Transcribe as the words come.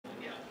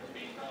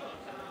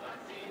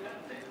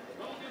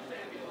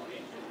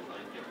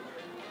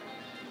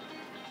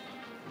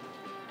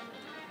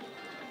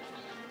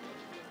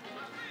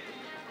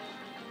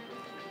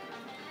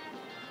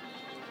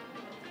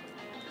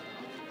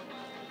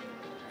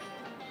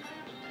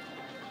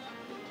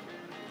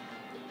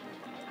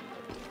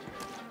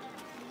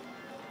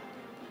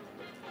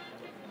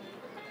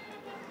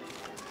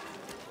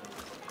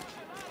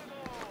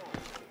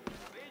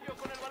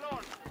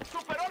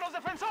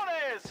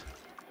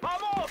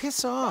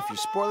Piss off, you're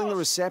spoiling the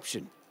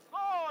reception.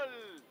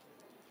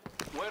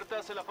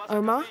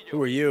 Omar?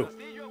 Who are you?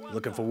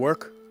 Looking for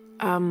work?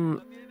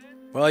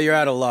 Well, you're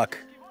out of luck.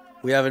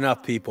 We have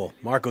enough people.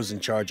 Marco's in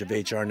charge of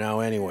HR now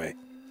anyway.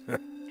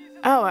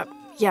 Oh,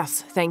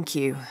 yes, thank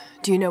you.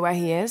 Do you know where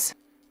he is?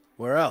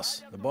 Where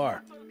else? The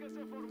bar.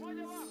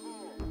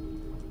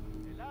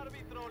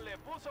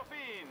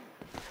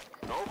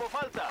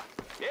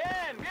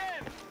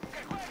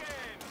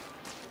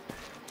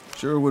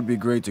 Sure would be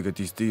great to get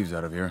these thieves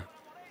out of here.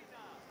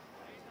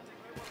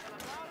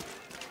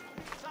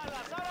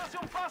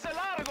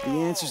 The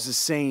answer's the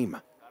same.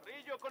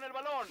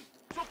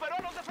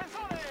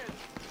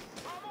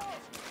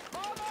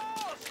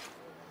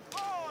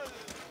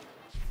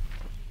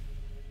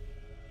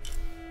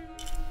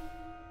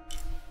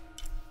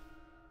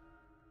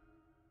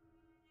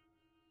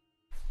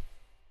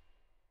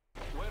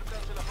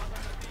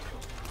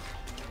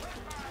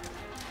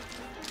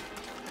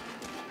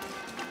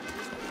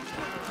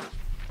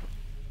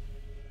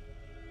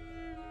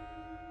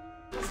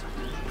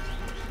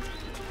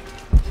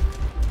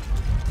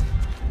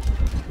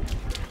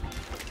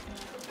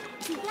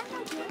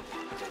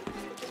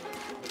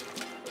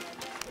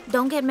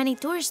 Don't get many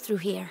tourists through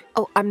here.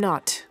 Oh, I'm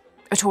not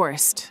a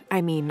tourist.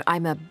 I mean,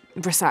 I'm a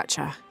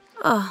researcher.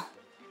 Oh.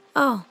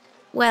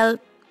 Well,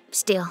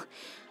 still.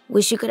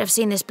 Wish you could have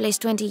seen this place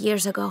 20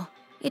 years ago.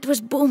 It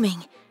was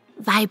booming,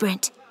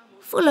 vibrant,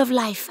 full of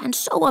life, and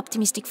so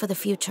optimistic for the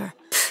future.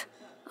 Pfft,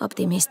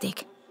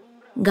 optimistic.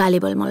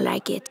 Gullible more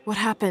like it. What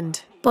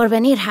happened?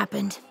 Porvenir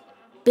happened.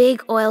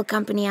 Big oil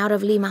company out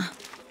of Lima.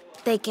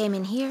 They came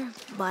in here,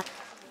 but...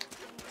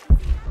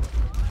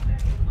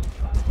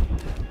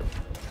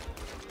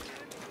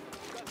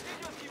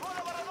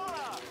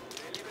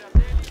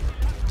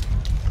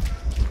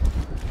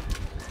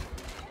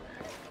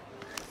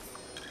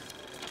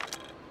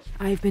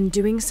 I've been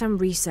doing some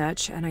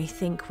research, and I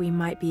think we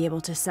might be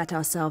able to set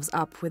ourselves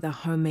up with a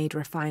homemade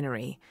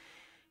refinery.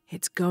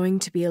 It's going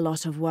to be a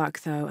lot of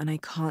work, though, and I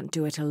can't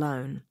do it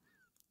alone.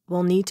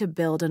 We'll need to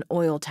build an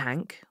oil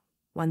tank,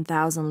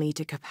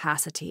 1,000-liter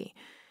capacity.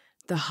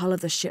 The hull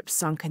of the ship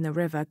sunk in the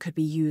river could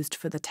be used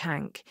for the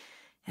tank.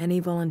 Any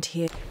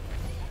volunteer...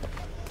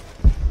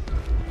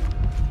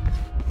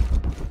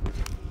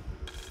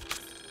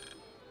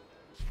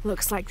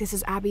 Looks like this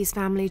is Abby's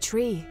family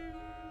tree.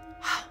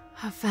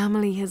 Her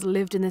family has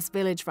lived in this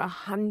village for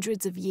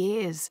hundreds of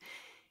years,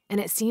 and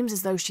it seems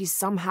as though she's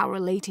somehow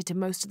related to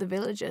most of the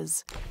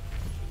villagers.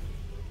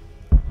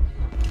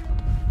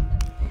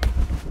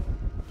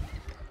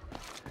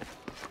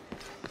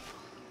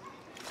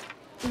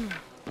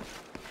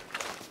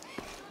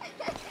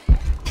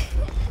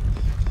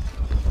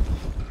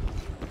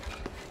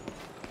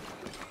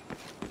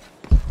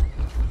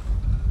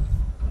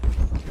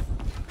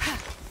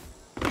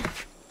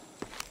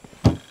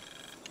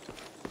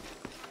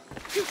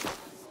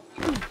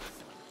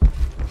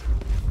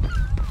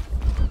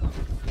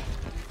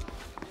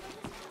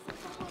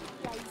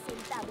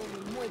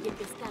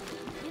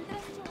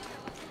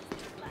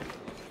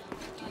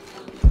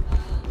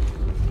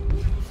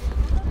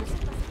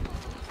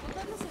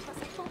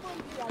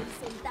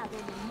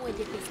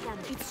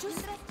 It's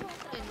just...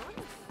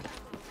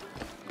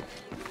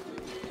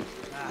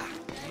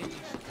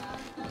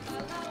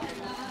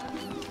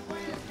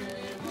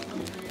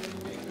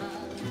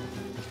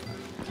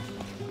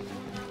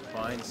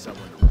 Find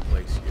someone to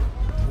replace you.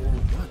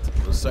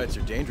 What? Those sites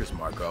are dangerous,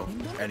 Marco.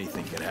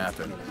 Anything can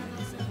happen.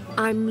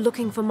 I'm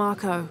looking for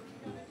Marco.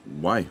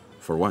 Why?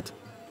 For what?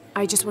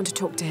 I just want to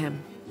talk to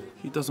him.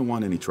 He doesn't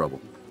want any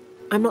trouble.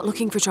 I'm not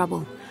looking for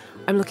trouble.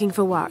 I'm looking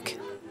for work.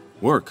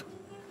 Work?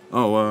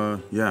 Oh,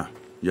 yeah.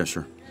 Yeah,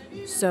 sure.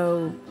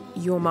 So,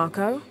 you're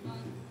Marco?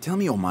 Tell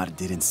me Omar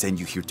didn't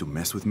send you here to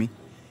mess with me?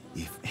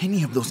 If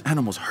any of those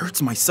animals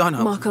hurts my son,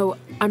 I'll... Marco,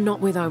 I'm not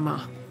with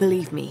Omar.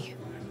 Believe me.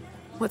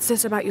 What's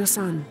this about your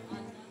son?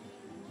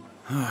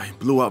 I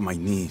blew out my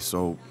knee,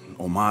 so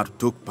Omar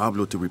took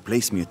Pablo to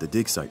replace me at the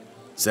dig site.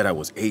 Said I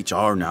was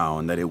HR now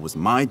and that it was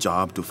my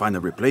job to find a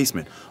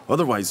replacement.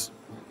 Otherwise...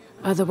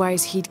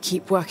 Otherwise, he'd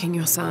keep working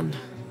your son.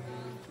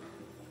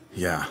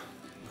 Yeah.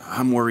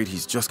 I'm worried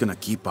he's just gonna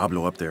keep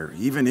Pablo up there,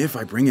 even if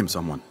I bring him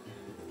someone.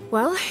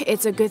 Well,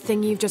 it's a good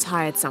thing you've just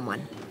hired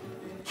someone.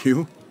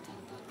 You?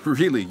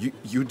 Really?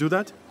 You do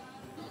that?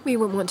 We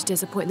wouldn't want to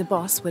disappoint the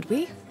boss, would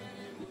we?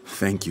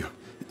 Thank you.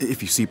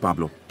 If you see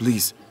Pablo,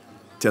 please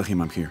tell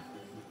him I'm here.